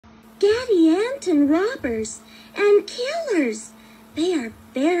Gadiant and robbers and killers. They are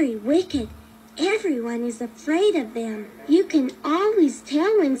very wicked. Everyone is afraid of them. You can always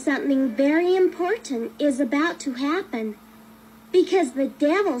tell when something very important is about to happen, because the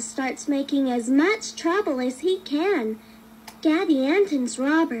devil starts making as much trouble as he can. Gadianton's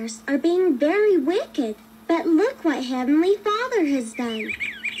robbers are being very wicked. But look what Heavenly Father has done.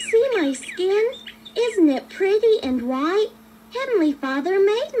 See my skin? Isn't it pretty and white? Heavenly Father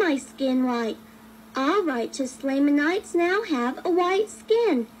made my skin white. All righteous Lamanites now have a white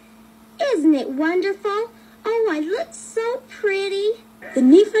skin. Isn't it wonderful? Oh, I look so pretty. The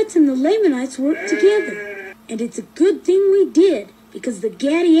Nephites and the Lamanites worked together. And it's a good thing we did, because the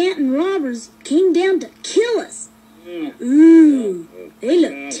Gadianton robbers came down to kill us. Ooh, they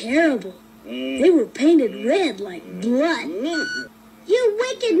look terrible. They were painted red like blood. You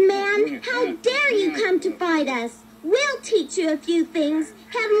wicked man! How dare you come to fight us? We'll teach you a few things.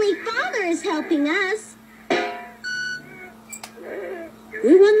 Heavenly Father is helping us.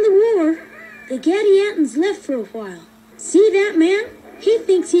 We won the war. The Gadiantons left for a while. See that man? He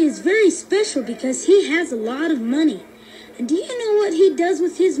thinks he is very special because he has a lot of money. And do you know what he does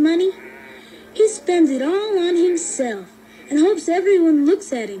with his money? He spends it all on himself and hopes everyone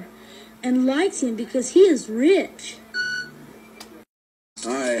looks at him and likes him because he is rich.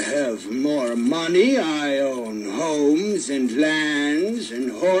 I have more money. I own homes and lands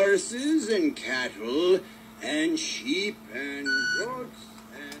and horses and cattle and sheep and goats.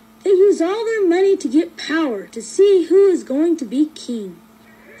 They use all their money to get power, to see who is going to be king.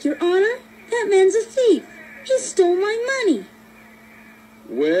 Your Honor, that man's a thief. He stole my money.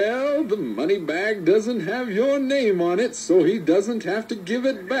 Well, the money bag doesn't have your name on it, so he doesn't have to give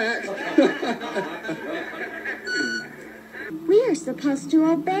it back. We are supposed to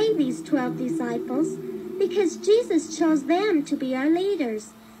obey these 12 disciples because Jesus chose them to be our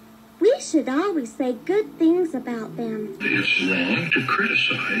leaders. We should always say good things about them. It's wrong to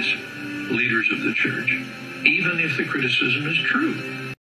criticize leaders of the church, even if the criticism is true.